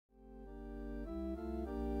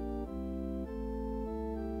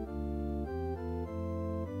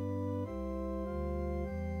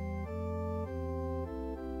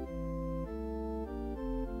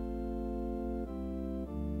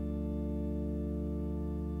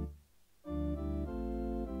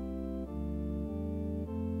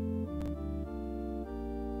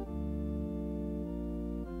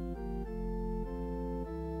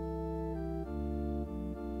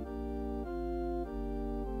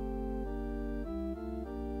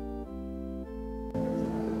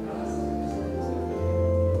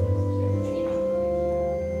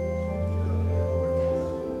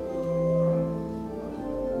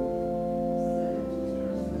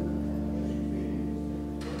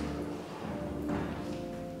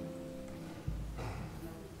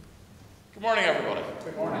Good morning, everybody.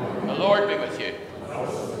 Good morning. The Lord be with you.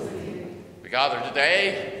 We gather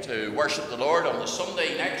today to worship the Lord on the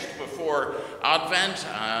Sunday next before Advent,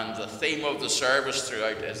 and the theme of the service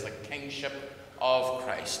throughout is the Kingship of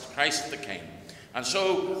Christ, Christ the King. And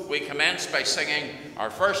so we commence by singing our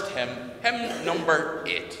first hymn, hymn number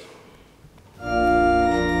 8.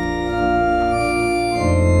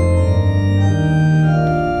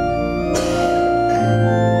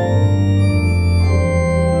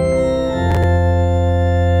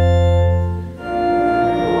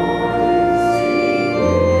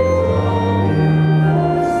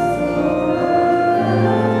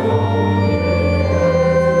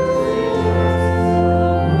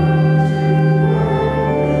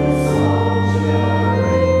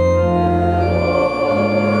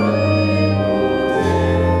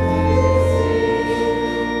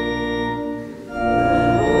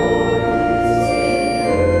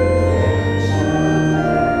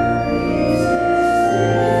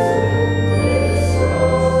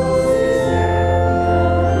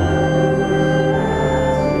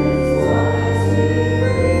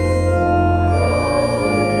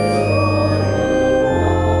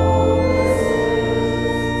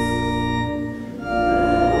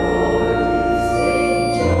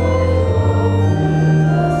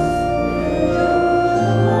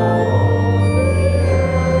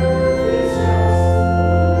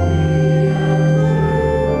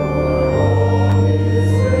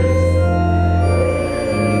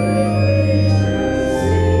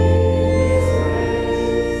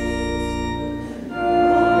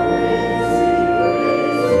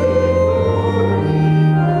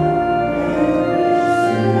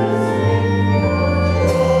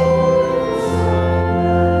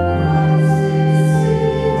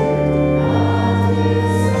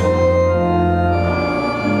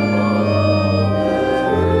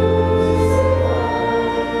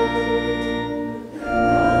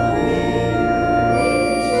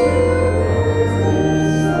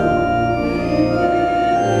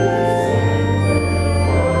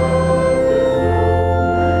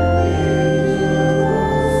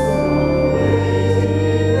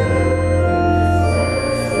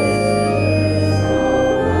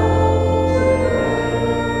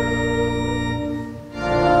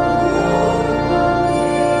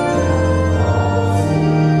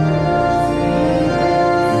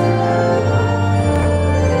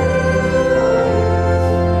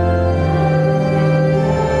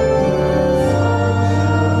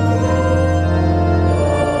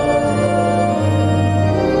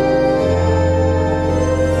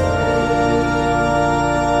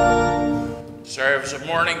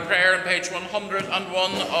 Page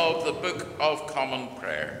 101 of the Book of Common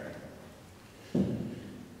Prayer.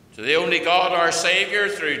 To the only God, our Saviour,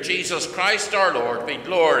 through Jesus Christ our Lord, be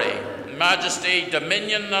glory, majesty,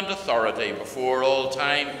 dominion and authority before all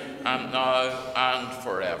time and now and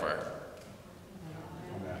forever.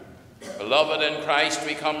 Amen. Beloved in Christ,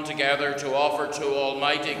 we come together to offer to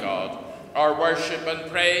Almighty God our worship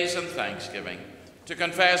and praise and thanksgiving, to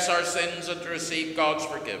confess our sins and to receive God's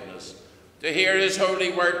forgiveness, to hear his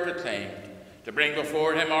holy word proclaimed, to bring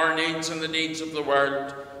before him our needs and the needs of the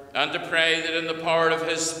world, and to pray that in the power of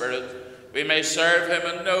his Spirit we may serve him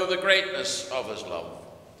and know the greatness of his love.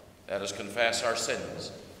 Let us confess our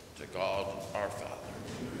sins to God our Father.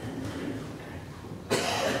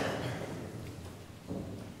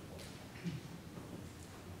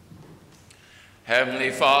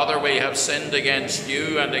 Heavenly Father, we have sinned against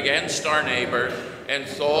you and against our neighbour in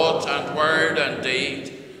thought and word and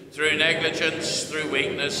deed, through negligence, through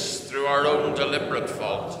weakness, through our own deliberate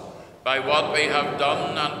fault, by what we have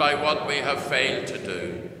done and by what we have failed to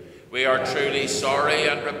do. We are truly sorry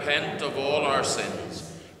and repent of all our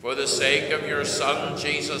sins. For the sake of your Son,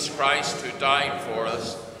 Jesus Christ, who died for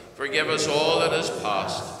us, forgive us all that is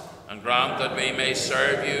past, and grant that we may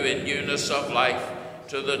serve you in newness of life,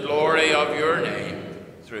 to the glory of your name,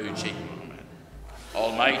 through Jesus.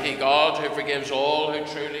 Almighty God, who forgives all who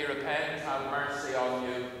truly repent, have mercy on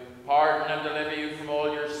you, pardon and deliver you from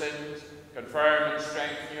all your sins, confirm and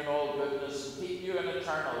strengthen you in all goodness, and keep you in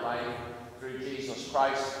eternal life, through Jesus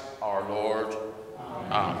Christ our Lord.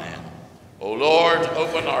 Amen. Amen. O Lord,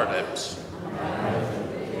 open our lips.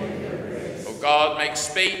 O God, make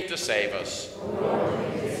speed to save us.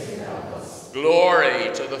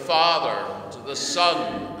 Glory to the Father, to the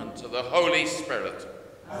Son, and to the Holy Spirit.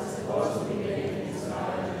 As it was in the beginning, is now,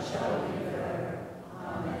 and shall be forever.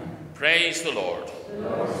 Amen. Praise the Lord. The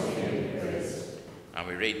Lord's name be praised. And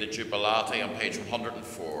we read the Jubilate on page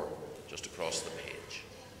 104, just across the page.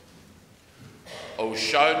 O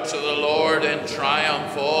shout to the Lord in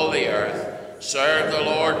triumph, all the earth. Serve the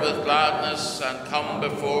Lord with gladness and come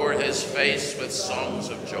before his face with songs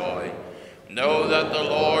of joy. Know that the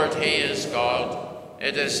Lord, he is God.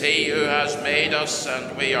 It is he who has made us,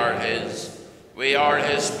 and we are his. We are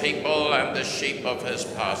his people and the sheep of his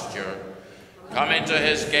pasture. Come into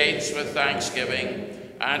his gates with thanksgiving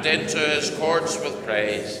and into his courts with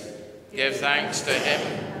praise. Give thanks to him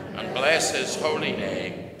and bless his holy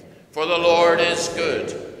name. For the Lord is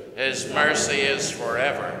good. His mercy is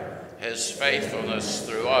forever. His faithfulness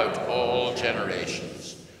throughout all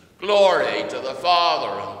generations. Glory to the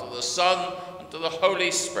Father, and to the Son, and to the Holy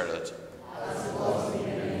Spirit.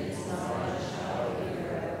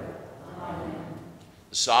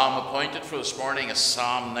 The psalm appointed for this morning is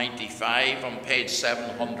Psalm 95 on page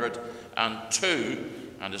 702,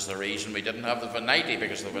 and is the reason we didn't have the Venite,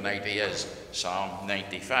 because the Venite is Psalm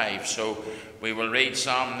 95. So we will read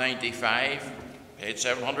Psalm 95, page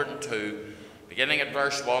 702, beginning at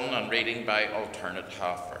verse 1 and reading by alternate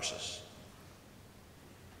half verses.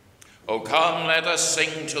 O come, let us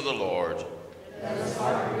sing to the Lord. Let us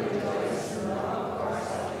heartily rejoice in the rock of our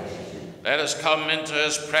salvation. Let us come into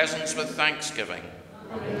his presence with thanksgiving.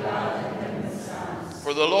 And be glad in him with psalms.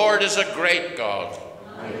 For the Lord is a great God.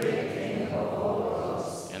 And a great King above all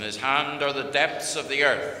worlds. In his hand are the depths of the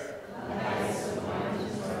earth. And the heights of the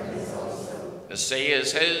mountains are his also. The sea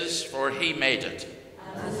is his, for he made it.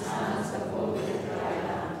 And his hands have woven the dry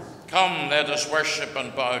land. Come, let us worship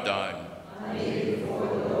and bow down. And kneel before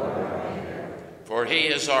the Lord our Maker. For he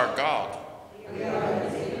is our God. We are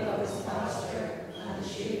the people of his pasture and the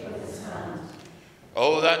sheep of his hand.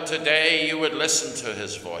 Oh, that today you would listen to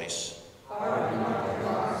his voice. Harden not your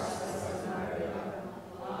hearts as in Armagh,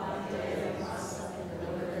 on that day that passed up in the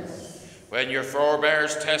wilderness. When your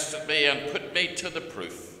forebears tested me and put me to the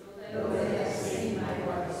proof. Though they have seen my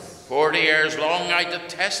works. 40 years long I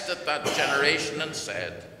detested that generation and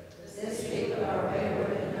said, This people are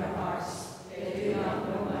wayward in their hearts. They do not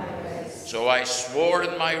know my ways. So I swore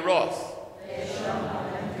in my wrath. They shall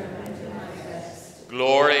not enter into my rest.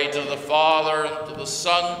 Glory to the Father, and to the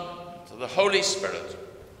Son, and to the Holy Spirit.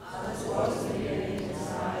 As it was in the beginning, is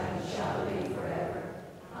now, and shall be forever.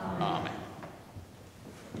 Amen. Amen.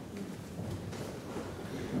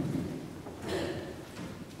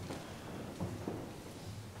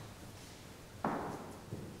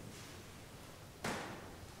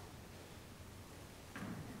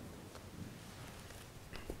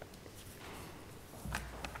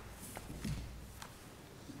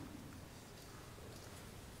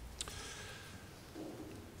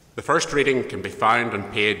 The first reading can be found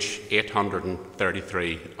on page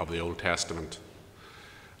 833 of the Old Testament,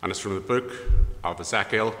 and it's from the book of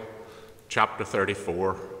Ezekiel, chapter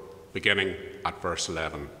 34, beginning at verse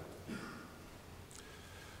 11.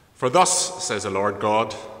 For thus says the Lord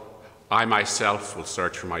God, I myself will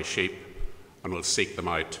search for my sheep and will seek them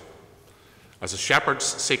out. As the shepherds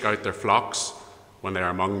seek out their flocks when they are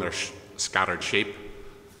among their scattered sheep,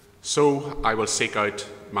 so I will seek out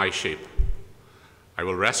my sheep. I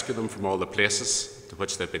will rescue them from all the places to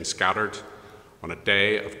which they've been scattered on a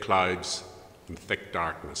day of clouds and thick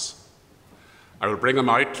darkness. I will bring them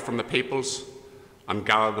out from the peoples and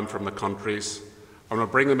gather them from the countries, and will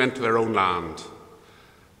bring them into their own land.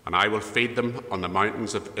 And I will feed them on the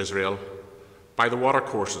mountains of Israel, by the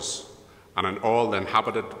watercourses, and in all the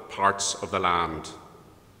inhabited parts of the land.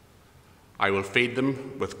 I will feed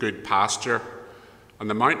them with good pasture, and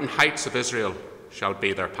the mountain heights of Israel shall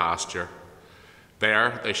be their pasture.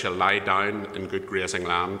 There they shall lie down in good grazing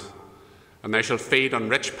land, and they shall feed on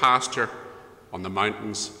rich pasture on the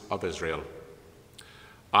mountains of Israel.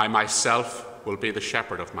 I myself will be the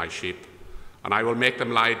shepherd of my sheep, and I will make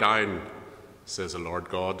them lie down, says the Lord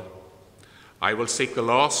God. I will seek the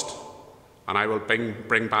lost, and I will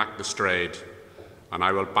bring back the strayed, and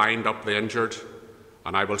I will bind up the injured,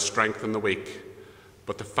 and I will strengthen the weak.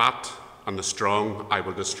 But the fat and the strong I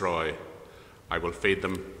will destroy. I will feed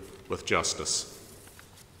them with justice.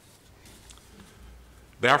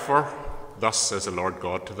 Therefore, thus says the Lord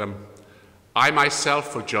God to them, I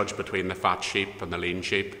myself will judge between the fat sheep and the lean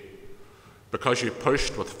sheep. Because you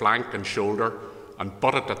pushed with flank and shoulder and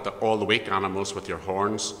butted at all the weak animals with your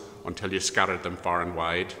horns until you scattered them far and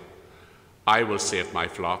wide, I will save my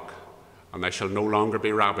flock, and they shall no longer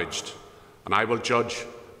be ravaged, and I will judge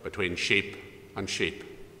between sheep and sheep.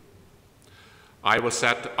 I will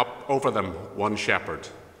set up over them one shepherd,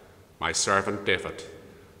 my servant David,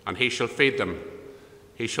 and he shall feed them.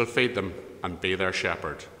 He shall feed them and be their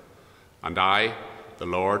shepherd. And I, the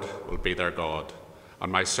Lord, will be their God,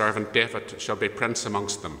 and my servant David shall be prince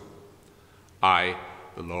amongst them. I,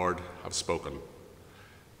 the Lord, have spoken.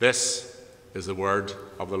 This is the word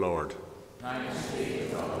of the Lord. Thanks be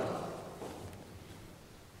to God.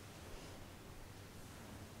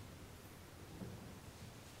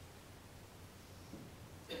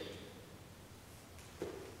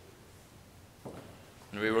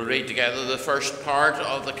 We will read together the first part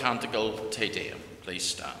of the canticle Te Deum. Please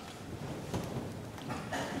stand.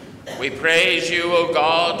 We praise you, O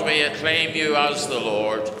God, we acclaim you as the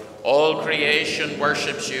Lord. All creation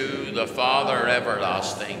worships you, the Father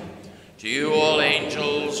everlasting. To you all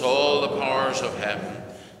angels, all the powers of heaven,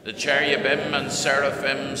 the cherubim and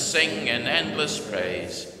seraphim sing in endless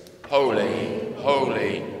praise. Holy,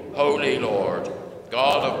 holy, holy Lord,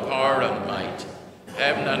 God of power and might.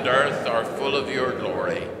 Heaven and earth are full of your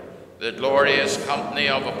glory. The glorious company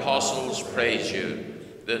of apostles praise you.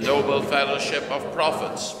 The noble fellowship of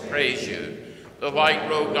prophets praise you. The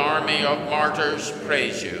white-robed army of martyrs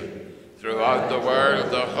praise you. Throughout the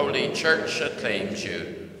world the Holy Church acclaims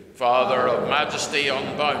you. Father of majesty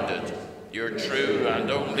unbounded, your true and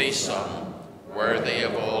only Son, worthy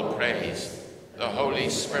of all praise, the Holy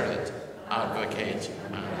Spirit, advocate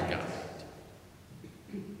and guide.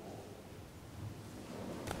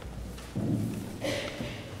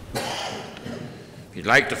 If you'd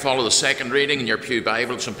like to follow the second reading in your Pew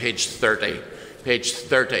Bible, it's on page 30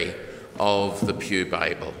 of the Pew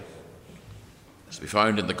Bible. It's to be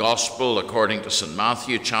found in the Gospel according to St.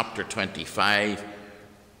 Matthew chapter 25,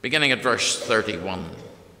 beginning at verse 31.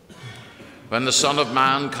 When the Son of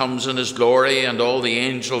Man comes in his glory and all the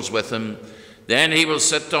angels with him, then he will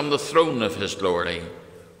sit on the throne of his glory.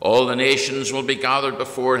 All the nations will be gathered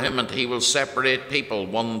before him, and he will separate people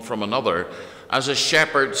one from another, as a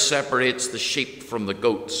shepherd separates the sheep from the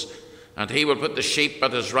goats, and he will put the sheep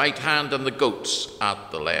at his right hand and the goats at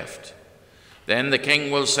the left. Then the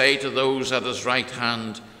king will say to those at his right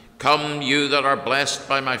hand, Come, you that are blessed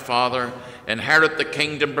by my Father, inherit the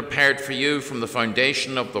kingdom prepared for you from the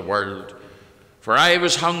foundation of the world. For I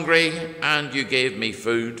was hungry, and you gave me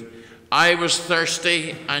food. I was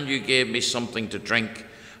thirsty, and you gave me something to drink.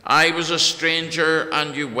 I was a stranger,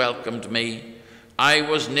 and you welcomed me. I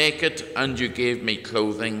was naked, and you gave me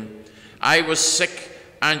clothing. I was sick,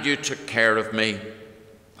 and you took care of me.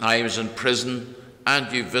 I was in prison,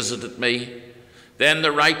 and you visited me. Then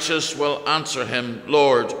the righteous will answer him,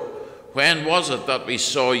 Lord, when was it that we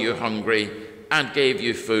saw you hungry and gave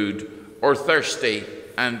you food, or thirsty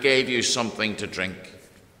and gave you something to drink?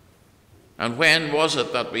 And when was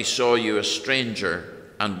it that we saw you a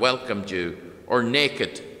stranger and welcomed you, or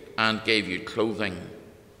naked and gave you clothing?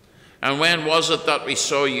 And when was it that we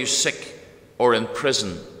saw you sick or in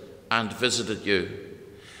prison and visited you?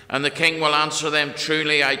 And the king will answer them,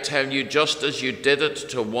 Truly I tell you, just as you did it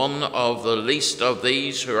to one of the least of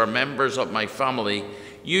these who are members of my family,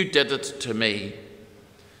 you did it to me.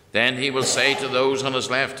 Then he will say to those on his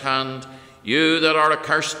left hand, You that are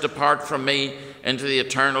accursed, depart from me into the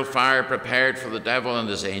eternal fire prepared for the devil and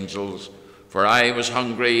his angels. For I was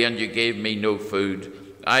hungry, and you gave me no food.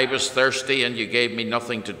 I was thirsty, and you gave me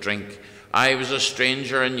nothing to drink. I was a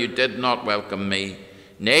stranger, and you did not welcome me.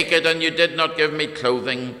 Naked, and you did not give me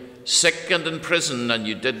clothing. Sick and in prison, and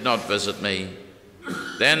you did not visit me.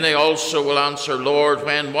 Then they also will answer, Lord,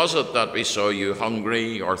 when was it that we saw you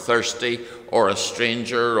hungry, or thirsty, or a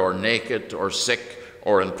stranger, or naked, or sick,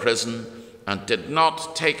 or in prison, and did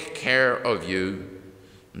not take care of you?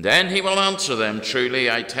 And then he will answer them,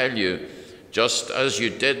 Truly I tell you, just as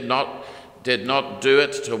you did not do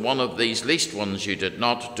it to one of these least ones, you did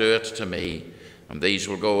not do it to me. And these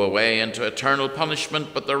will go away into eternal punishment,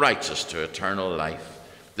 but the righteous to eternal life.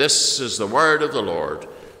 This is the word of the Lord.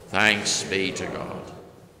 Thanks be to God.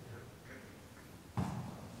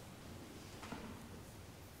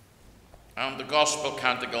 And the Gospel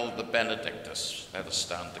Canticle, the Benedictus. Let us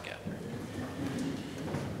stand together.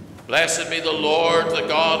 Blessed be the Lord, the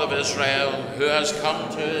God of Israel, who has come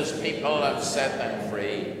to his people and set them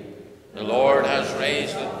free. The Lord has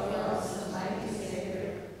raised him,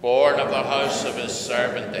 born of the house of his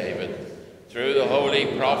servant David. Through the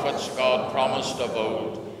holy prophets God promised of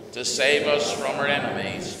old to save us from our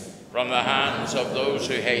enemies, from the hands of those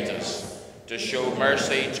who hate us, to show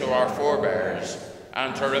mercy to our forebears,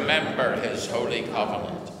 and to remember his holy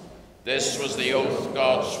covenant. This was the oath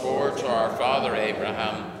God swore to our father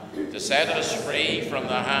Abraham, to set us free from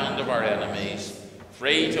the hand of our enemies,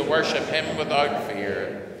 free to worship him without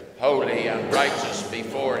fear, holy and righteous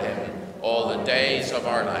before him all the days of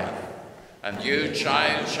our life. And you,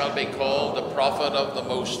 child, shall be called the prophet of the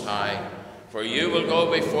Most High, for you will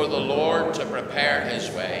go before the Lord to prepare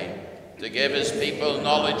his way, to give his people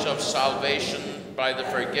knowledge of salvation by the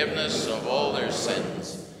forgiveness of all their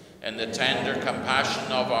sins. In the tender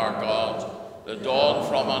compassion of our God, the dawn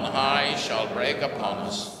from on high shall break upon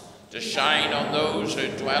us, to shine on those who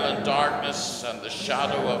dwell in darkness and the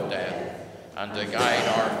shadow of death, and to guide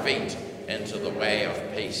our feet into the way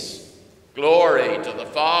of peace. Glory to the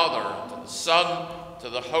Father, to the Son, to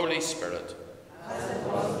the Holy Spirit. As it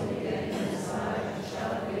was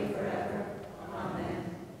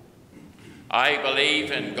I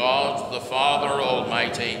believe in God, the Father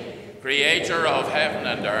Almighty, creator of heaven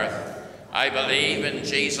and earth. I believe in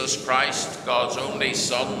Jesus Christ, God's only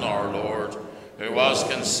Son, our Lord, who was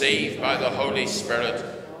conceived by the Holy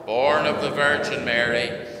Spirit, born of the Virgin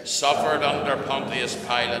Mary, suffered under Pontius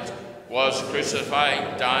Pilate, was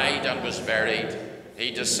crucified, died, and was buried.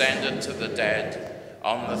 He descended to the dead.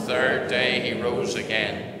 On the third day he rose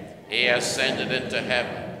again. He ascended into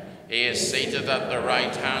heaven. He is seated at the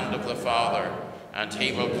right hand of the Father, and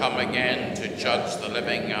he will come again to judge the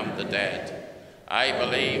living and the dead. I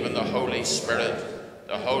believe in the Holy Spirit,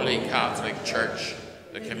 the Holy Catholic Church,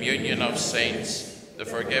 the communion of saints, the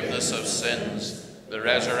forgiveness of sins, the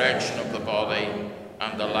resurrection of the body,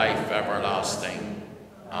 and the life everlasting.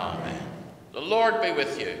 Amen. The Lord be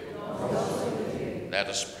with you. Let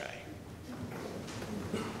us pray.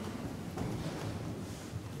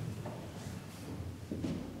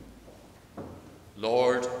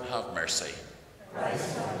 Lord, have mercy.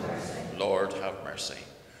 Christ, have mercy. Lord, have mercy.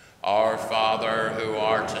 Our Father, who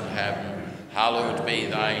art in heaven, hallowed be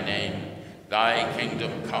thy name. Thy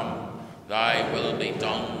kingdom come, thy will be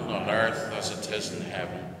done on earth as it is in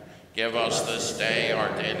heaven. Give us this day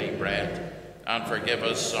our daily bread, and forgive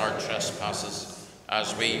us our trespasses,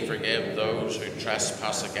 as we forgive those who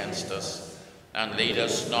trespass against us. And lead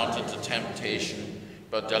us not into temptation,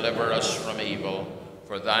 but deliver us from evil.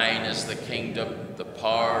 For thine is the kingdom, the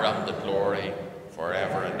power, and the glory,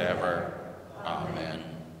 forever and ever. Amen.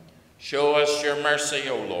 Show us your mercy,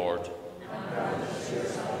 O Lord. And grant us your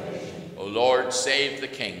salvation. O Lord, save the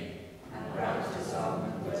King. And grant us all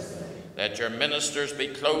wisdom. Let your ministers be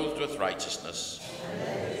clothed with righteousness. And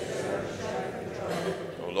let your church shout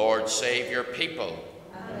for joy. O Lord, save your people.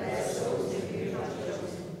 And bless those whom you have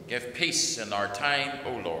chosen. Give peace in our time,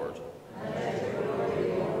 O Lord. And let your glory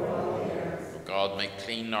be over all the earth. O God, make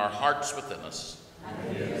clean our hearts within us.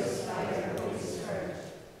 And lead us by your Holy Spirit.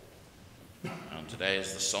 And today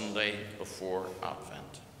is the Sunday before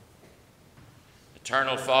Advent.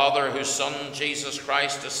 Eternal Father, whose Son Jesus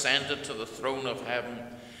Christ ascended to the throne of heaven,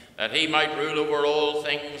 that he might rule over all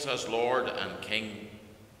things as Lord and King,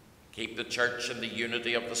 keep the church in the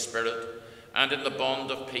unity of the Spirit and in the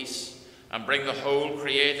bond of peace, and bring the whole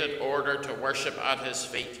created order to worship at his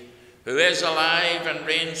feet, who is alive and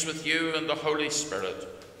reigns with you in the Holy Spirit,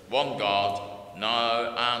 one God,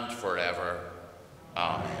 now and forever.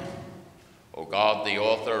 Amen. O God, the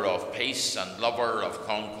author of peace and lover of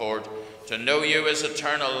concord, to know you is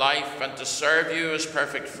eternal life, and to serve you is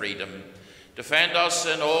perfect freedom. Defend us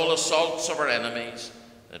in all assaults of our enemies,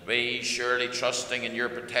 that we, surely trusting in your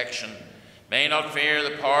protection, may not fear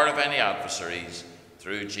the power of any adversaries,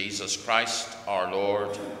 through Jesus Christ our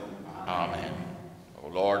Lord. Amen. O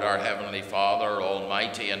Lord, our heavenly Father,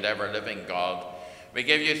 almighty and ever-living God, we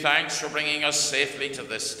give you thanks for bringing us safely to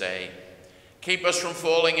this day. Keep us from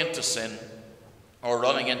falling into sin or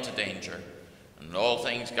running into danger, and in all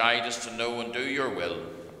things guide us to know and do your will,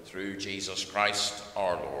 through Jesus Christ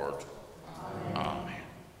our Lord. Amen.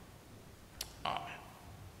 Amen.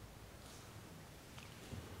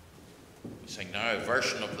 We sing now a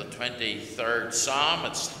version of the 23rd Psalm.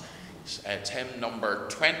 It's hymn number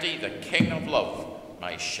 20, The King of Love,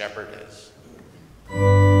 my Shepherd is. Thank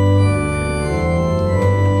you.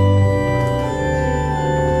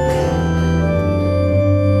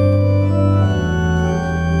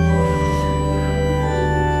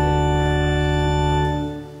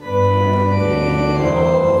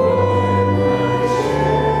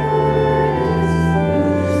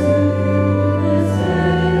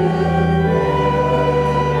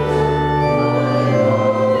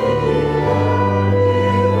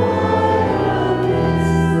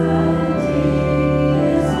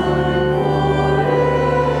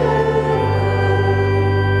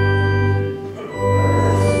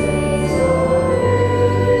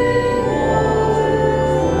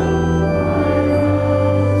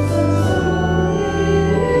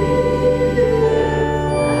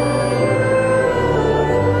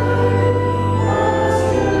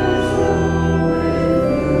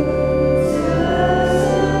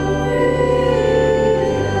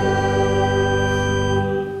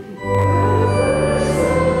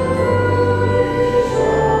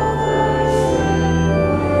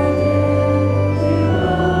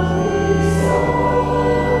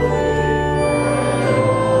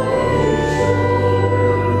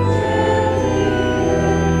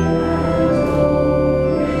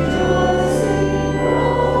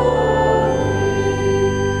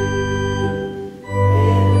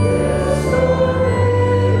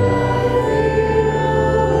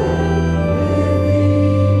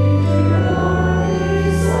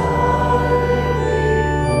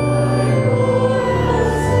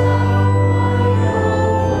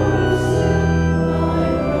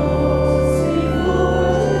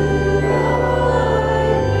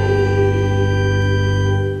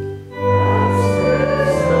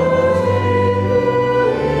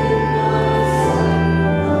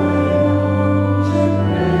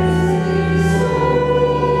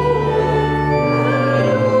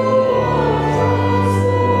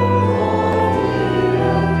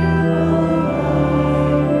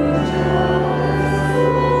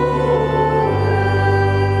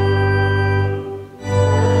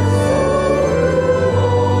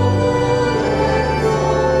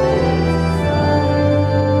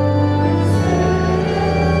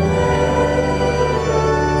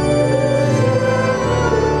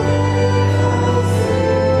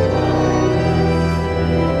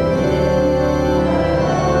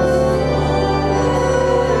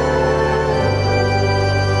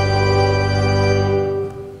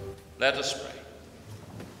 Let us pray.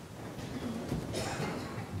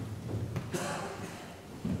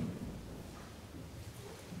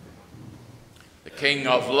 The King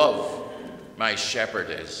of love, my shepherd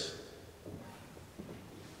is.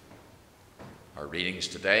 Our readings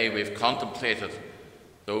today, we've contemplated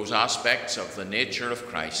those aspects of the nature of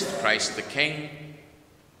Christ. Christ the King,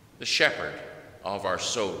 the shepherd of our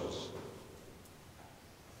souls.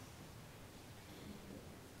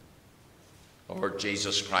 Lord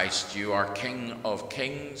Jesus Christ, you are King of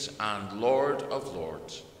kings and Lord of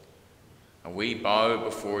lords. And we bow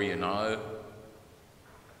before you now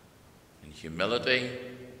in humility,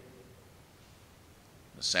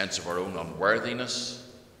 the sense of our own unworthiness,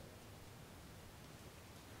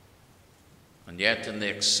 and yet in the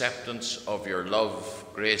acceptance of your love,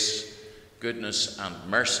 grace, goodness, and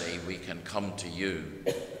mercy, we can come to you.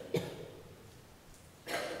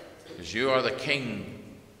 Because you are the King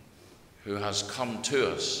who has come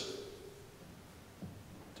to us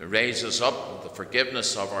to raise us up with the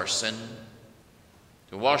forgiveness of our sin,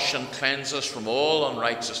 to wash and cleanse us from all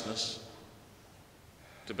unrighteousness,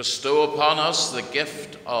 to bestow upon us the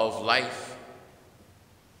gift of life,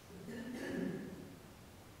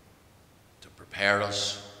 to prepare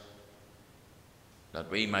us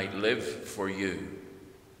that we might live for you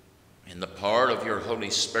in the power of your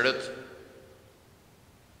Holy Spirit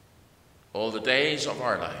all the days of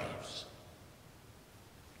our lives.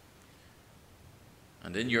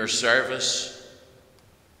 And in your service,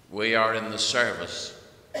 we are in the service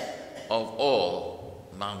of all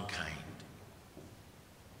mankind.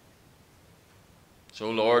 So,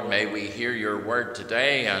 Lord, may we hear your word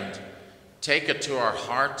today and take it to our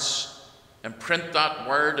hearts and print that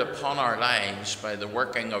word upon our lives by the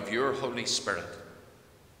working of your Holy Spirit,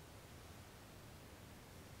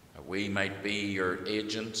 that we might be your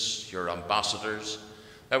agents, your ambassadors,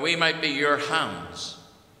 that we might be your hands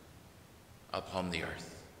upon the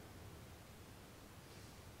earth.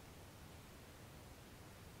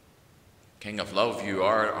 King of love, you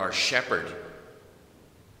are our shepherd.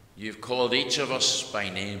 You've called each of us by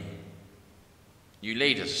name. You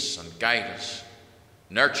lead us and guide us,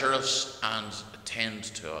 nurture us and attend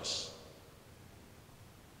to us.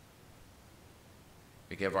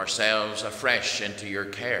 We give ourselves afresh into your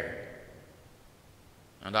care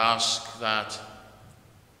and ask that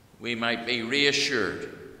we might be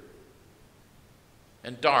reassured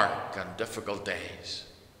in dark and difficult days,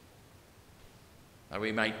 that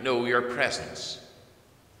we might know your presence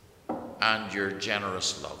and your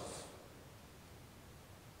generous love.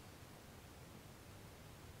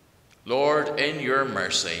 Lord, in your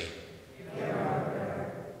mercy,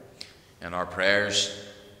 in our prayers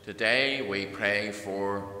today, we pray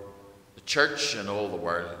for the church and all the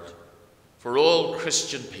world, for all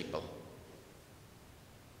Christian people.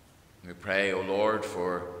 We pray, O Lord,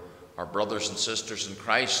 for our brothers and sisters in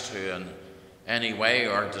Christ who in any way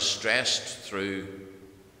are distressed through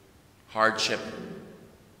hardship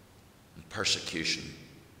and persecution.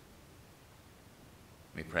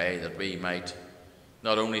 We pray that we might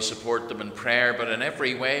not only support them in prayer, but in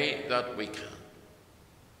every way that we can.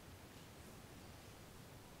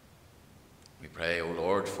 We pray, O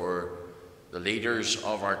Lord, for the leaders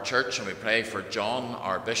of our church, and we pray for John,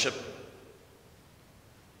 our bishop,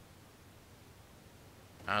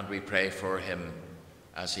 and we pray for him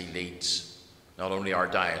as he leads not only our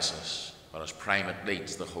diocese, but as primate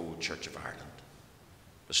leads the whole Church of Ireland.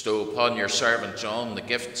 Bestow upon your servant John the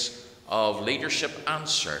gifts of leadership and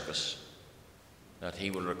service that he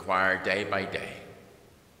will require day by day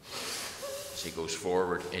as he goes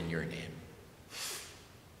forward in your name.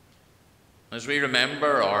 As we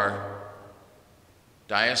remember our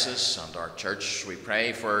diocese and our church, we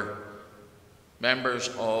pray for members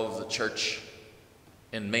of the church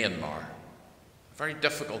in Myanmar, a very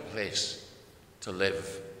difficult place to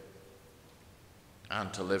live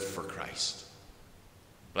and to live for Christ.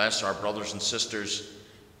 Bless our brothers and sisters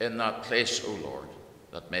in that place, O Lord,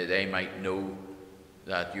 that they might know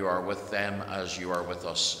that you are with them as you are with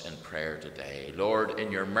us in prayer today. Lord,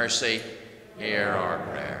 in your mercy, hear our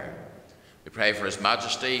prayer. We pray for His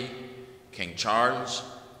Majesty, King Charles.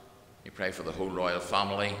 We pray for the whole royal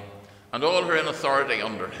family and all who are in authority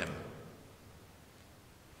under him.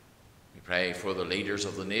 We pray for the leaders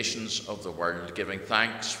of the nations of the world, giving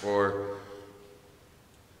thanks for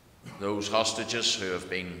those hostages who have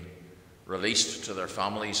been released to their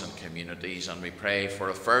families and communities, and we pray for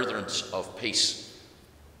a furtherance of peace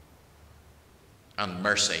and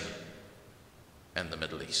mercy in the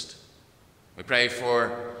Middle East. We pray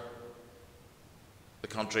for the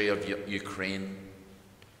country of Ukraine.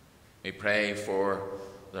 We pray for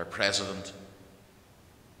their president,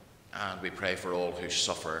 and we pray for all who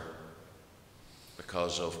suffer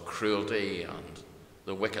because of cruelty and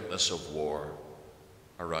the wickedness of war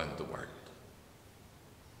around the world.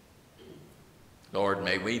 Lord,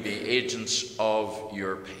 may we be agents of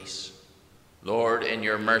your peace. Lord, in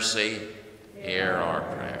your mercy, hear our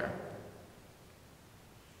prayer.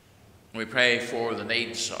 We pray for the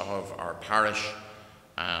needs of our parish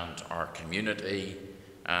and our community,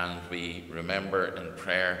 and we remember in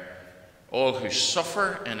prayer all who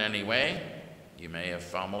suffer in any way. You may have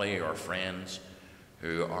family or friends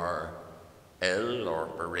who are ill or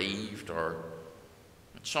bereaved or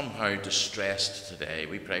somehow distressed today.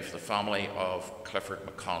 We pray for the family of Clifford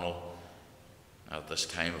McConnell at this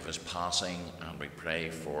time of his passing, and we pray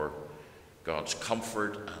for God's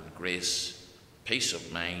comfort and grace, peace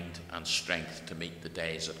of mind and strength to meet the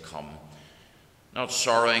days that come, not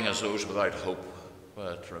sorrowing as those without hope,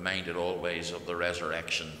 but reminded always of the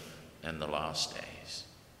resurrection in the last days.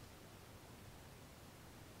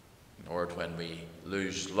 Lord, when we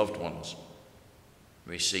lose loved ones,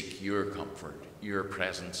 we seek your comfort, your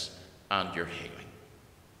presence, and your healing.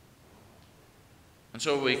 And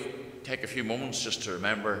so we take a few moments just to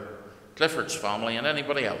remember Clifford's family and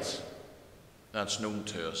anybody else that's known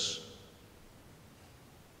to us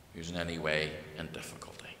who's in any way in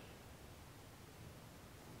difficulty.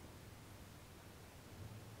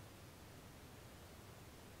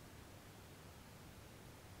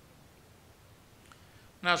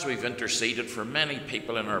 And as we've interceded for many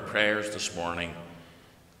people in our prayers this morning,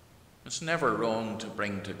 it's never wrong to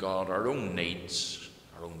bring to God our own needs,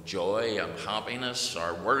 our own joy and happiness,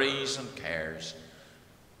 our worries and cares,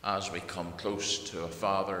 as we come close to a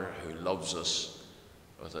Father who loves us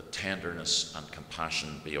with a tenderness and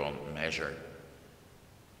compassion beyond measure.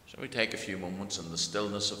 So we take a few moments in the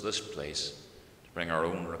stillness of this place to bring our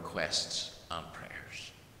own requests and prayers.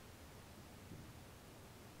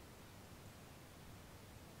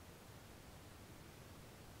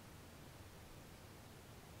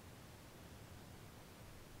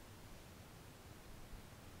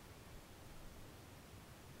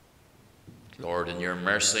 Lord, in your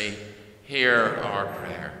mercy, hear our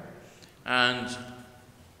prayer. And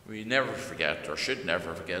we never forget, or should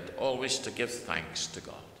never forget, always to give thanks to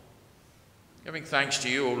God. Giving thanks to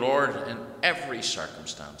you, O Lord, in every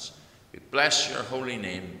circumstance. We bless your holy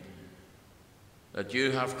name, that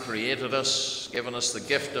you have created us, given us the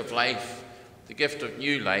gift of life, the gift of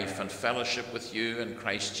new life and fellowship with you in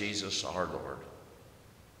Christ Jesus our Lord.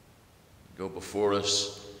 Go before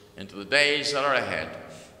us into the days that are ahead,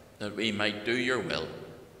 that we might do your will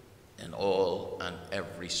in all and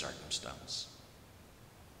every circumstance.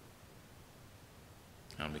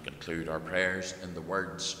 And we conclude our prayers in the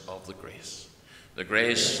words of the grace. The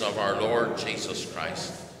grace of our Lord Jesus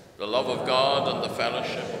Christ, the love of God and the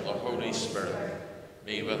fellowship of the Holy Spirit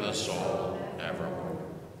be with us all evermore.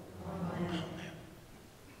 Amen.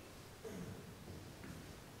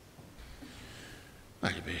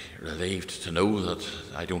 I'll be relieved to know that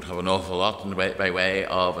I don't have an awful lot by way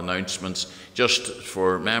of announcements. Just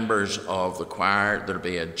for members of the choir, there'll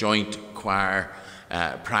be a joint choir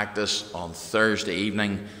practice on Thursday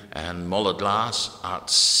evening in Mullaglass at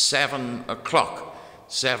 7 o'clock.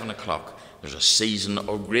 7 o'clock. There's a season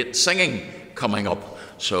of great singing coming up.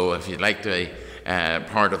 So if you'd like to be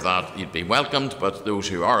part of that, you'd be welcomed. But those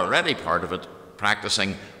who are already part of it,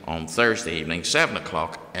 practicing on Thursday evening, 7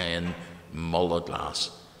 o'clock in Mullaglass.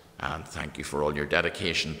 And thank you for all your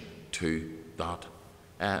dedication to that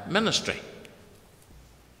ministry.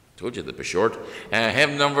 Told you they'd be short.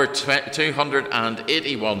 Hymn number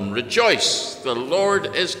 281, Rejoice, the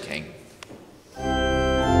Lord is King.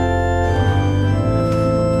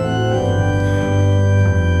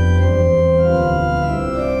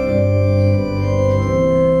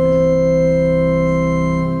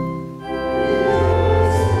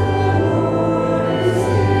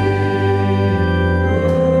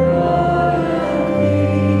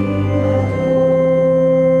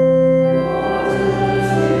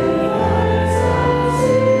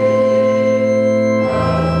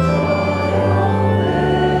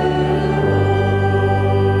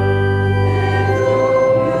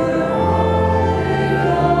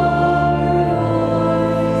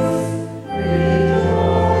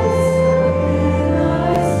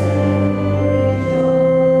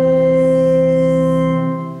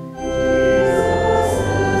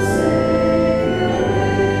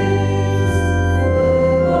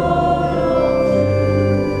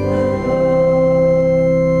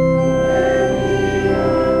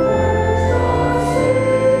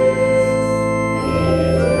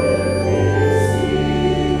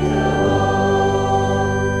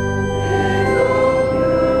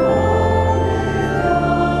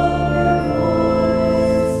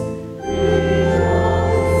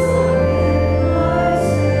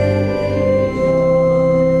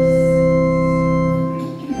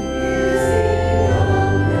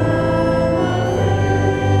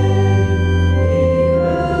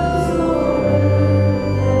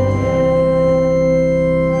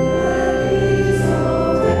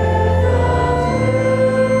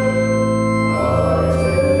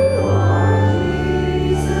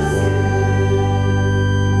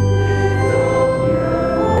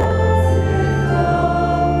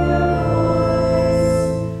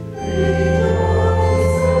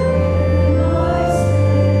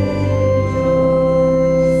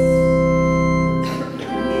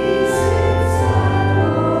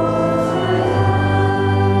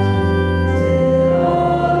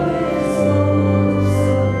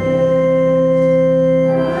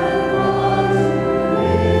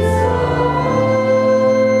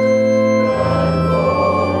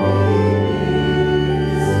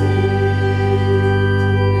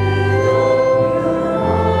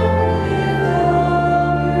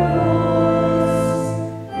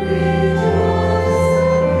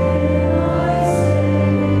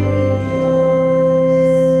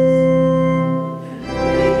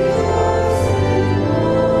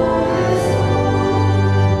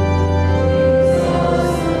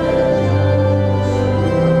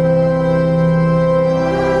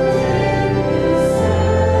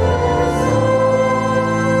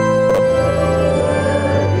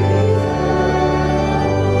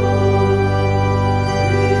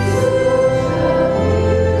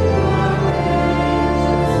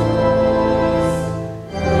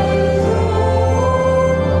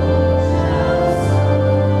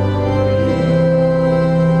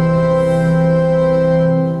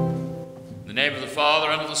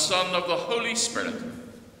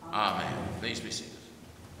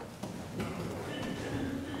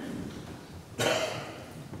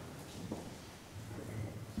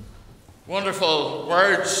 Wonderful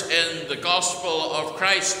words in the gospel of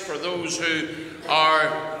Christ for those who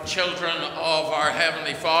are children of our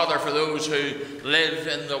Heavenly Father, for those who live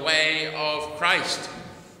in the way of Christ.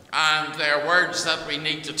 And they're words that we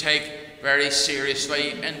need to take very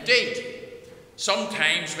seriously indeed.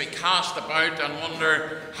 Sometimes we cast about and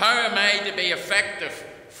wonder, how am I to be effective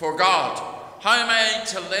for God? How am I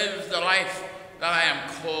to live the life that I am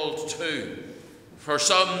called to? For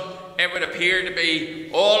some, it would appear to be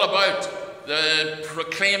all about the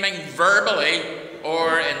proclaiming verbally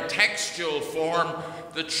or in textual form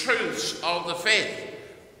the truths of the faith.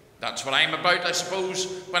 That's what I'm about, I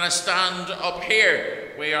suppose, when I stand up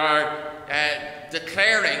here. We are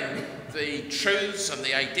declaring the truths and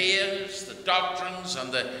the ideas, the doctrines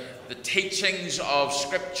and the teachings of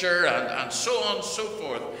Scripture and so on and so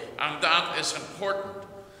forth. And that is important.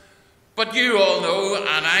 But you all know,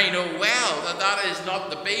 and I know well, that that is not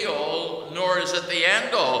the be-all, nor is it the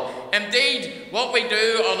end-all. Indeed, what we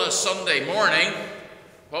do on a Sunday morning,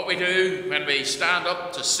 what we do when we stand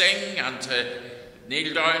up to sing and to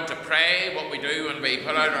kneel down to pray, what we do when we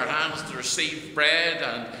put out our hands to receive bread,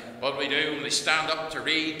 and what we do when we stand up to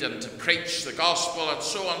read and to preach the gospel and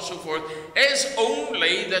so on and so forth, is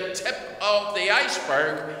only the tip of the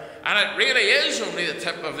iceberg. And it really is only the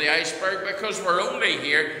tip of the iceberg, because we're only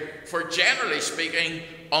here for, generally speaking,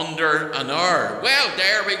 under an hour. Well,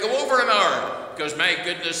 there we go, over an hour, because my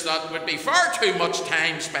goodness, that would be far too much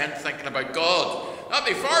time spent thinking about God.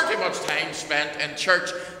 That'd be far too much time spent in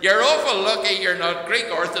church. You're awful lucky you're not Greek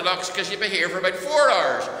Orthodox, because you'd be here for about 4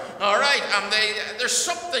 hours. All right, and there's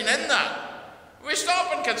something in that. We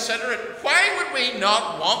stop and consider it. Why would we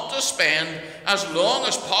not want to spend as long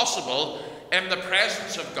as possible in the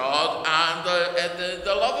presence of God and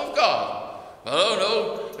the love of God?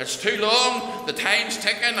 Oh no, it's too long, the time's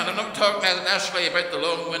ticking, and I'm not talking necessarily about the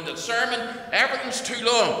long-winded sermon. Everything's too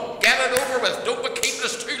long. Get it over with. Don't be keeping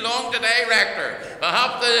us too long today, Rector. We'll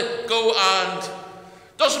have to go, and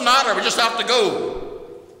doesn't matter, we just have to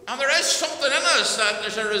go. And there is something in us that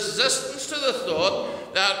there's a resistance to the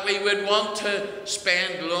thought that we would want to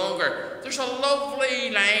spend longer. There's a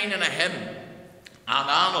lovely line in a hymn. And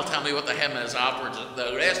Anne will tell me what the hymn is afterwards.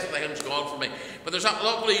 The rest of the hymn's gone for me. But there's that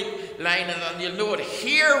lovely line in it, and you'll know it.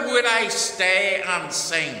 Here would I stay and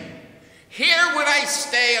sing. Here would I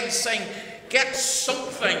stay and sing. Get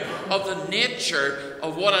something of the nature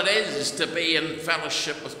of what it is to be in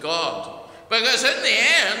fellowship with God. Because in the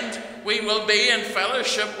end, we will be in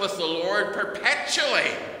fellowship with the Lord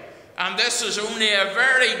perpetually. And this is only a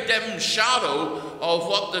very dim shadow of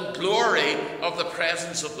what the glory of the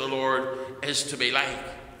presence of the Lord is to be like.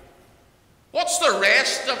 What's the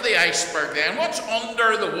rest of the iceberg then? What's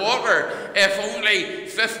under the water if only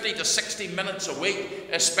 50 to 60 minutes a week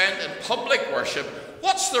is spent in public worship?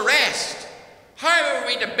 What's the rest? How are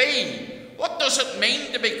we to be? What does it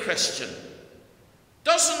mean to be Christian?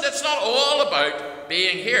 It's not all about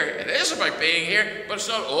being here. It is about being here, but it's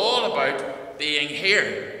not all about being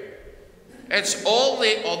here. It's all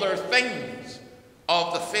the other things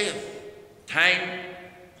of the faith. Time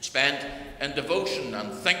spent in devotion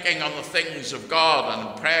and thinking on the things of God, and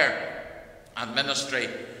in prayer and ministry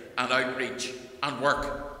and outreach and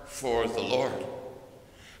work for the Lord.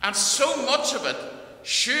 And so much of it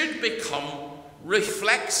should become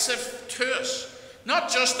reflexive to us.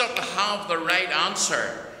 Not just that we have the right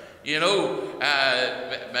answer. You know,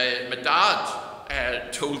 my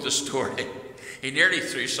dad told the story. He nearly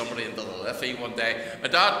threw somebody into the liffey one day. My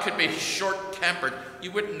dad could be short-tempered.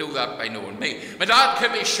 You wouldn't know that by knowing me. My dad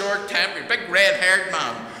could be short-tempered, big red-haired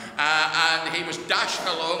man. And he was dashing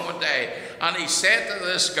along one day, and he said to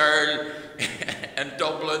this girl in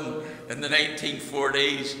Dublin in the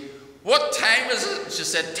 1940s, "What time is it?" She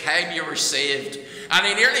said, "Time you were saved." And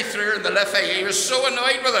he nearly threw her in the liffey. He was so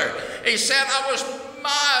annoyed with her. He said, "I was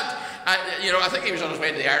mad." I think he was on his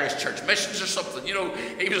way to the Irish Church Missions or something.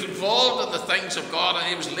 He was involved in the things of God, and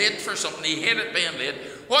he was late for something. He hated being late.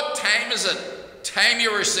 What time is it? Time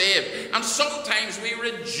you were saved. And sometimes we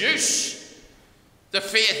reduce the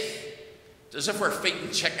faith as if we're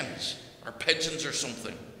feeding chickens or pigeons or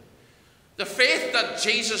something. The faith that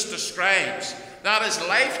Jesus describes, that is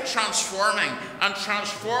life transforming and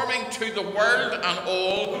transforming to the world and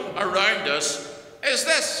all around us, is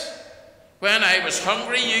this. When I was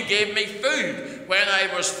hungry, you gave me food. When I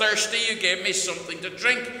was thirsty, you gave me something to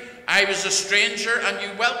drink. I was a stranger and you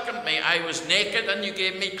welcomed me. I was naked and you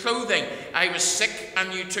gave me clothing. I was sick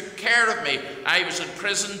and you took care of me. I was in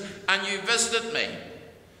prison and you visited me.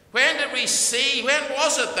 When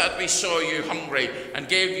was it that we saw you hungry and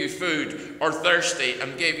gave you food, or thirsty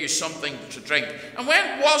and gave you something to drink? And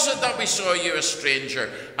when was it that we saw you a stranger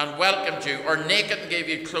and welcomed you, or naked and gave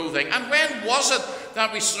you clothing? And when was it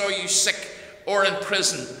that we saw you sick or in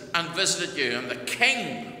prison and visited you? And the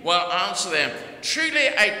king will answer them, truly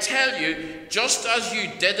I tell you, just as you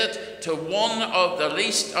did it to one of the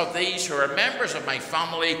least of these who are members of my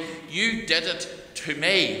family, you did it to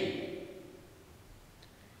me.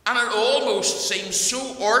 And it almost seems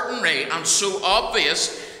so ordinary and so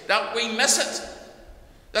obvious that we miss it.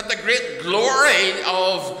 That the great glory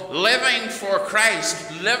of living for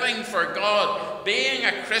Christ, living for God, being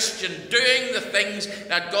a Christian, doing the things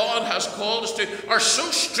that God has called us to, are so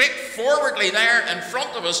straightforwardly there in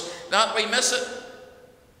front of us that we miss it.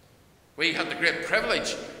 We had the great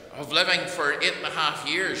privilege of living for 8.5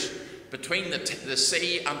 years between the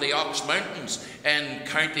sea and the Ox Mountains in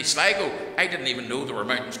County Sligo. I didn't even know there were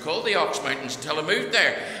mountains called the Ox Mountains until I moved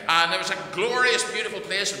there. And it was a glorious, beautiful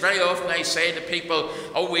place. And very often I say to people,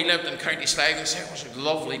 oh, we lived in County Sligo. They say, it was a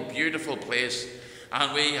lovely, beautiful place.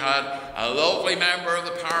 And we had a lovely member of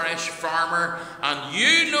the parish, farmer. And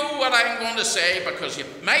you know what I'm going to say, because you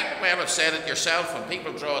might well have said it yourself when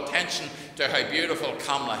people draw attention to how beautiful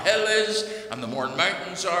Camlough Hill is and the Mourne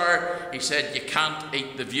Mountains are. He said, you can't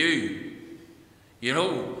eat the view. You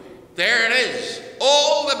know, there it is.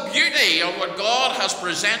 All the beauty of what God has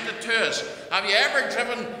presented to us. Have you ever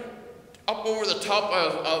driven up over the top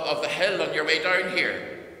of the hill on your way down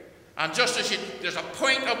here? And just as there's a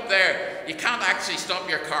point up there, you can't actually stop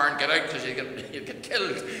your car and get out because you get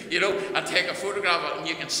killed, you know, and take a photograph of it, and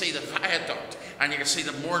you can see the viaduct, and you can see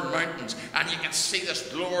the Mourne Mountains, and you can see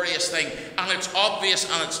this glorious thing, and it's obvious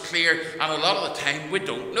and it's clear, and a lot of the time we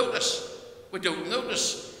don't notice. We don't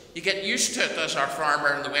notice. You get used to it, as our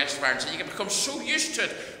farmer in the West Barn said. You can become so used to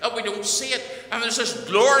it that we don't see it. And there's this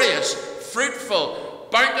glorious, fruitful,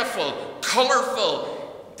 bountiful, colourful,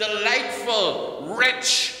 delightful,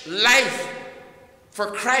 rich life for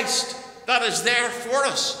Christ that is there for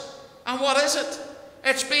us. And what is it?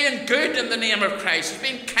 It's being good in the name of Christ. It's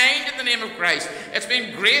being kind in the name of Christ. It's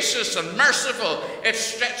being gracious and merciful. It's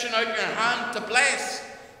stretching out your hand to bless.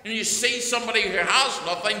 And you see somebody who has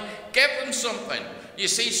nothing, give them something. You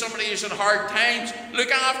see somebody who's in hard times, look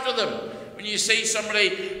after them. When you see somebody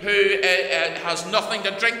who has nothing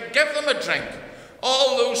to drink, give them a drink.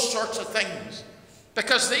 All those sorts of things.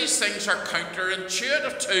 Because these things are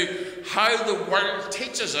counterintuitive to how the world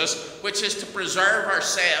teaches us, which is to preserve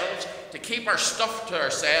ourselves, to keep our stuff to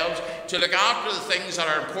ourselves, to look after the things that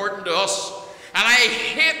are important to us. And I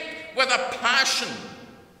hate with a passion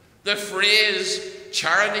the phrase,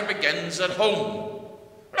 charity begins at home.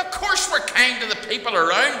 Well, of course we're kind to the people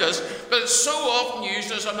around us, but it's so often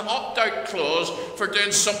used as an opt-out clause for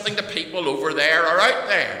doing something to people over there or out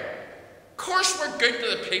there. Of course we're good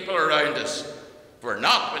to the people around us. If we're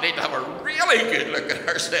not, we need to have a really good look at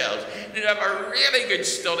ourselves. We need to have a really good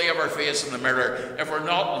study of our face in the mirror if we're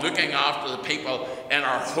not looking after the people in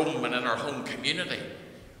our home and in our home community.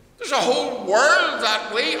 There's a whole world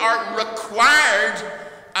that we are required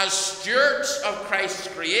as stewards of Christ's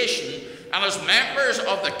creation and as members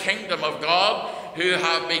of the kingdom of God who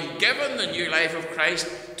have been given the new life of Christ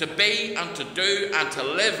to be and to do and to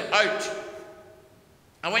live out.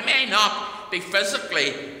 And we may not be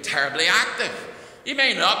physically terribly active. You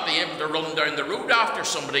may not be able to run down the road after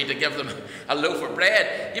somebody to give them a loaf of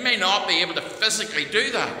bread. You may not be able to physically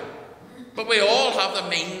do that. But we all have the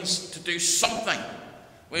means to do something.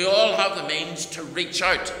 We all have the means to reach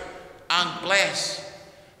out and bless.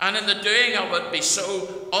 And in the doing of it, be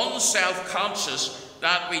so unself-conscious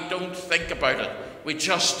that we don't think about it. We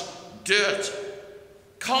just do it.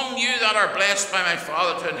 Come, you that are blessed by my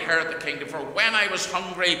Father, to inherit the kingdom. For when I was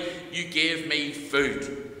hungry, you gave me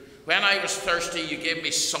food. When I was thirsty, you gave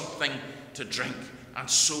me something to drink. And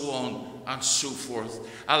so on and so forth.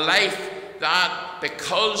 A life that,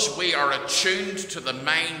 because we are attuned to the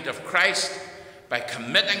mind of Christ, by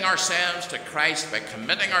committing ourselves to Christ, by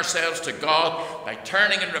committing ourselves to God, by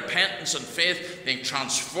turning in repentance and faith, being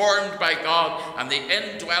transformed by God and the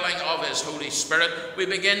indwelling of His Holy Spirit, we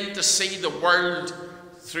begin to see the world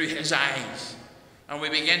through His eyes. And we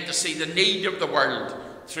begin to see the need of the world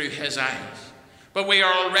through His eyes. But we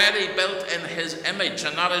are already built in His image,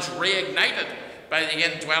 and that is reignited by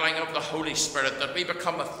the indwelling of the Holy Spirit, that we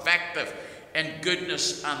become effective in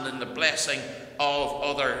goodness and in the blessing of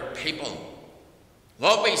other people.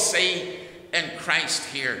 What we see in Christ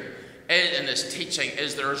here, in His teaching,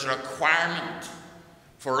 is there is a requirement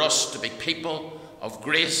for us to be people of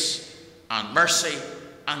grace and mercy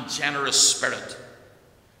and generous spirit.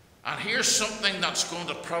 And here's something that's going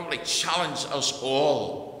to probably challenge us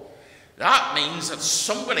all. That means that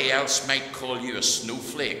somebody else might call you a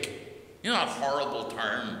snowflake. You know that horrible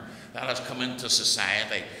term that has come into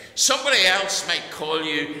society. Somebody else might call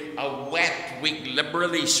you a wet, weak,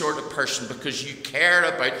 liberally sort of person because you care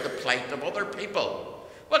about the plight of other people.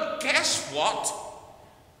 Well, guess what?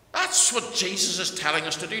 That's what Jesus is telling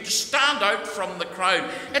us to do, to stand out from the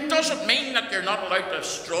crowd. It doesn't mean that you're not allowed to have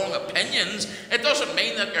strong opinions. It doesn't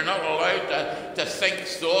mean that you're not allowed to think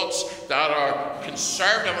thoughts that are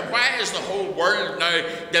conservative. And why is the whole world now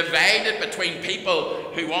divided between people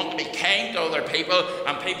who want to be kind to other people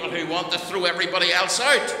and people who want to throw everybody else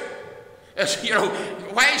out? You know,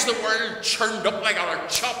 why is the world churned up like that or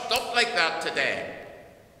chopped up like that today?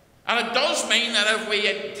 And it does mean that if we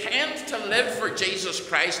intend to live for Jesus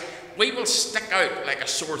Christ, we will stick out like a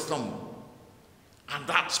sore thumb. And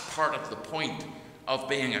that's part of the point of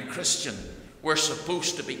being a Christian. We're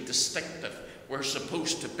supposed to be distinctive. We're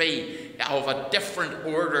supposed to be of a different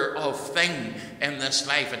order of thing in this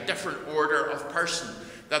life, a different order of person.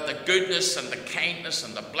 That the goodness and the kindness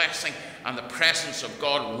and the blessing and the presence of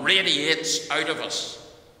God radiates out of us.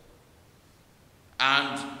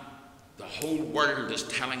 And the whole world is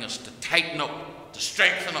telling us to tighten up, to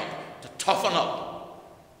strengthen up, to toughen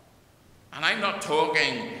up. And I'm not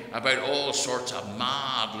talking about all sorts of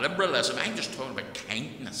mad liberalism. I'm just talking about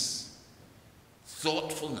kindness,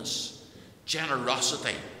 thoughtfulness,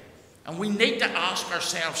 generosity. And we need to ask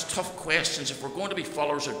ourselves tough questions if we're going to be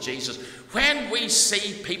followers of Jesus. When we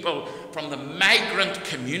see people from the migrant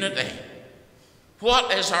community,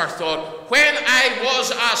 what is our thought? When I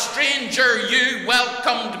was a stranger, you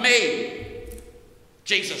welcomed me.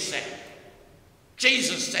 Jesus said.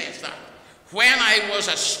 Jesus says that. When I was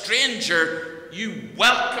a stranger, you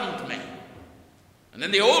welcomed me. And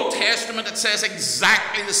in the Old Testament, it says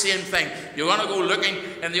exactly the same thing. You want to go looking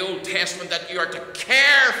in the Old Testament that you are to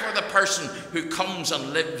care for the person who comes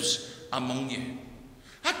and lives among you.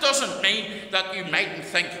 That doesn't mean that you mightn't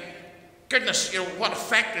think, goodness, you know, what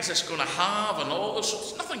effect is this going to have and all this?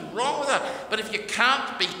 There's nothing wrong with that. But if you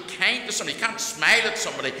can't be kind to somebody, you can't smile at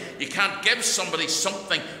somebody, you can't give somebody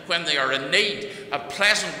something when they are in need, a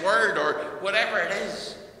pleasant word or whatever it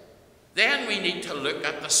is, then we need to look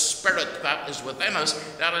at the spirit that is within us,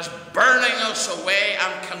 that is burning us away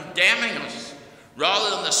and condemning us,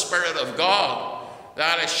 rather than the Spirit of God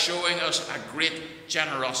that is showing us a great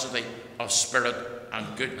generosity of spirit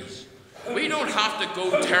and goodness. We don't have to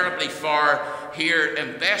go terribly far here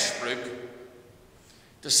in Bessbrook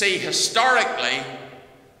to see historically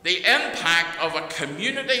the impact of a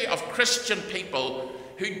community of Christian people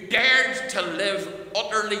who dared to live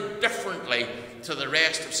utterly differently to the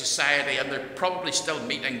rest of society, and they're probably still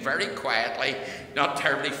meeting very quietly, not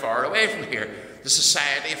terribly far away from here, the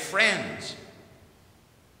Society of Friends.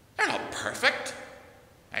 They're not perfect.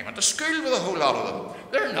 I went to school with a whole lot of them.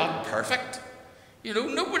 They're not perfect. You know,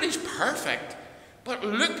 nobody's perfect. But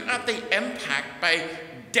look at the impact by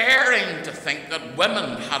daring to think that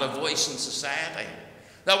women had a voice in society,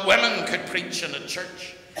 that women could preach in a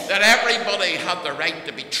church, that everybody had the right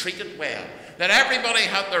to be treated well, that everybody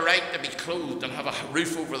had the right to be clothed and have a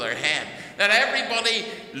roof over their head, that everybody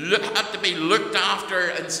had to be looked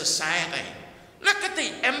after in society. Look at the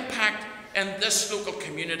impact in this local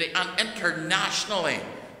community and internationally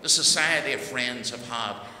the Society of Friends have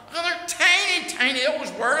had. And they're tiny, they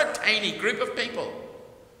always were a tiny group of people.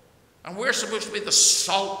 And we're supposed to be the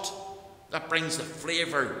salt that brings the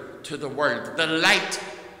flavour to the world, the light,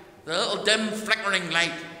 the little dim flickering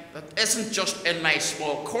light that isn't just in my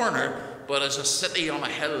small corner, but as a city on a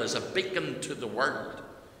hill, as a beacon to the world.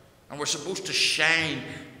 And we're supposed to shine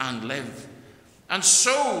and live. And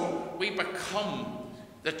so we become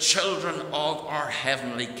the children of our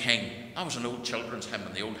heavenly King. That was an old children's hymn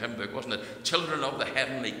in the old hymn book, wasn't it? Children of the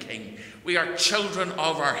heavenly King. We are children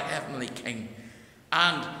of our heavenly King.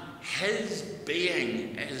 And his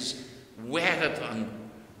being is wedded and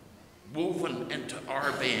woven into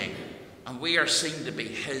our being. And we are seen to be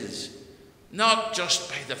his. Not just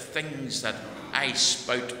by the things that I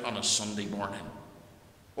spout on a Sunday morning,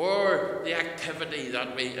 or the activity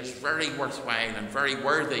that is very worthwhile and very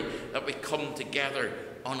worthy that we come together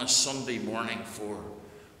on a Sunday morning for.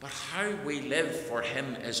 But how we live for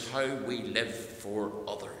him is how we live for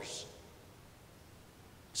others.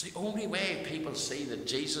 It's the only way people see that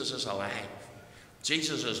Jesus is alive,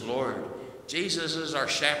 Jesus is Lord, Jesus is our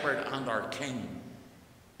shepherd and our King,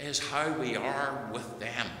 is how we are with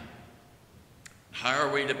them. How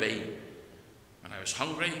are we to be? When I was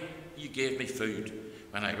hungry, you gave me food.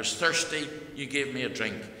 When I was thirsty, you gave me a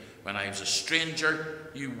drink. When I was a stranger,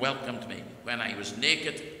 you welcomed me. When I was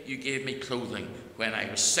naked, you gave me clothing. When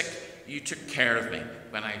I was sick, you took care of me.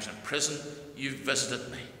 When I was in prison, you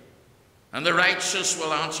visited me. And the righteous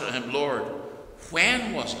will answer him, Lord,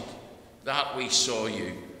 when was it that we saw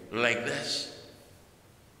you like this?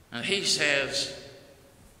 And he says,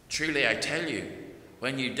 truly I tell you,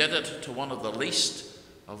 when you did it to one of the least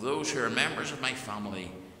of those who are members of my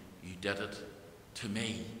family, you did it to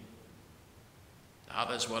me.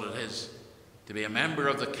 That is what it is to be a member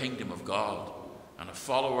of the kingdom of God and a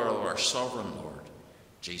follower of our sovereign Lord,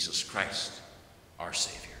 Jesus Christ, our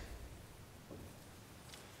Saviour.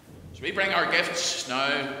 As we bring our gifts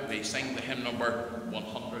now, we sing the hymn number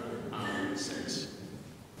 106.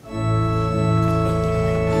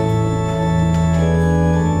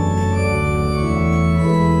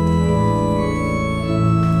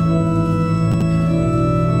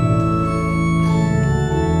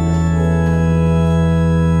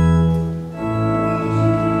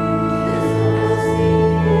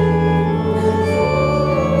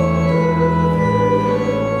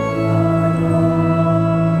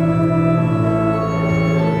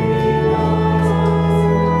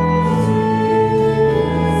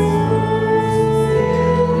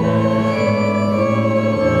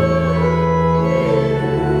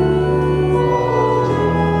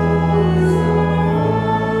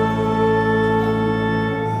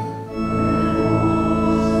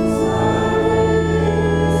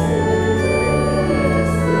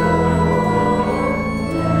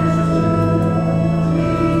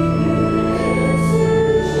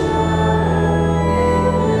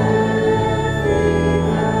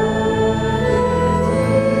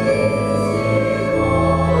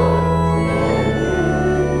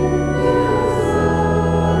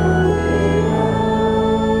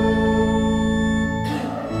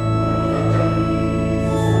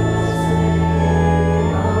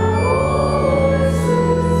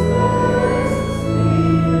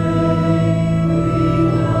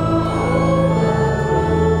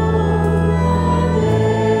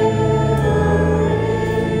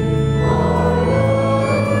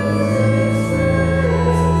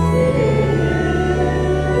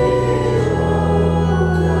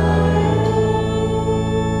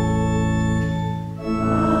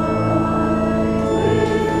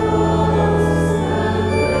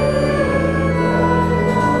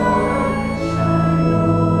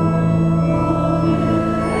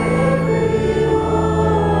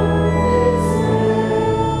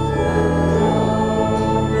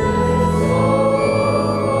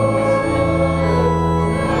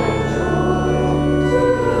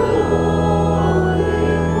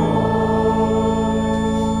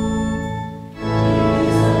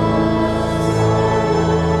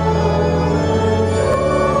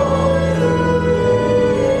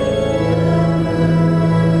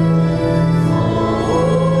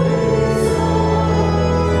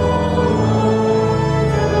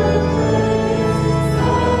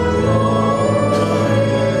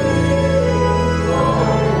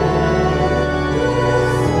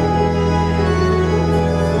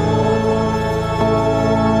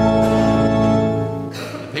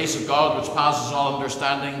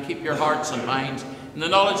 Keep your hearts and minds in the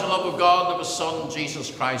knowledge and love of God, of his Son,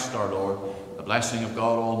 Jesus Christ our Lord. The blessing of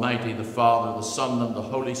God Almighty, the Father, the Son, and the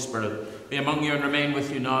Holy Spirit be among you and remain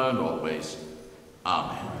with you now and always.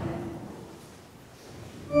 Amen.